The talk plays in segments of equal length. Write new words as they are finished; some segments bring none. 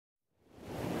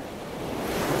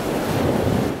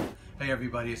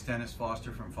everybody, it's Dennis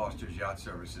Foster from Foster's Yacht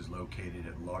Services located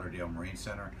at Lauderdale Marine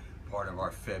Center, part of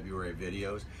our February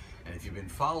videos. And if you've been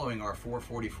following our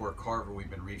 444 Carver, we've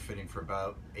been refitting for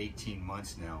about 18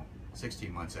 months now, 16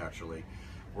 months actually.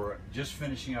 We're just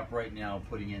finishing up right now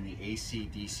putting in the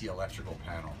AC/DC electrical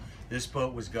panel. This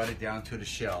boat was gutted down to the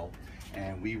shell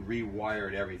and we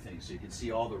rewired everything. So you can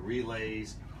see all the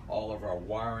relays, all of our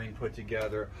wiring put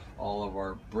together, all of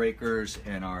our breakers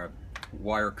and our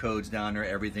wire codes down there,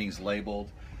 everything's labeled.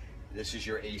 This is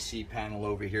your AC panel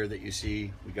over here that you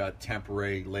see. We got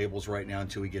temporary labels right now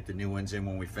until we get the new ones in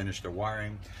when we finish the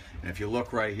wiring. And if you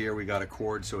look right here, we got a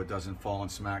cord so it doesn't fall and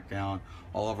smack down.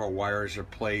 All of our wires are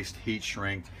placed, heat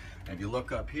shrinked. And if you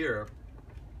look up here,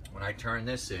 when I turn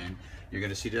this in, you're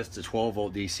gonna see this, the 12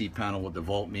 volt DC panel with the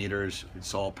voltmeters.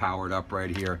 It's all powered up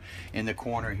right here. In the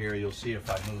corner here, you'll see if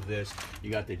I move this,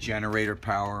 you got the generator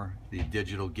power, the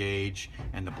digital gauge,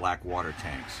 and the black water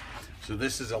tanks. So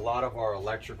this is a lot of our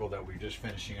electrical that we're just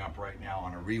finishing up right now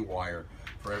on a rewire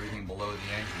for everything below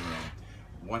the engine room.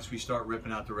 Once we start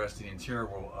ripping out the rest of the interior,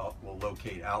 we'll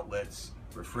locate outlets,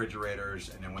 refrigerators,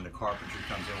 and then when the carpentry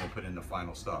comes in, we'll put in the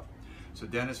final stuff. So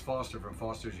Dennis Foster from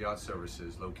Foster's Yacht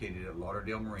Services, located at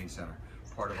Lauderdale Marine Center,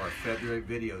 part of our February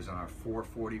videos on our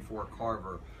 444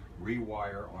 Carver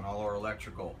rewire on all our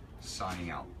electrical, signing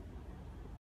out.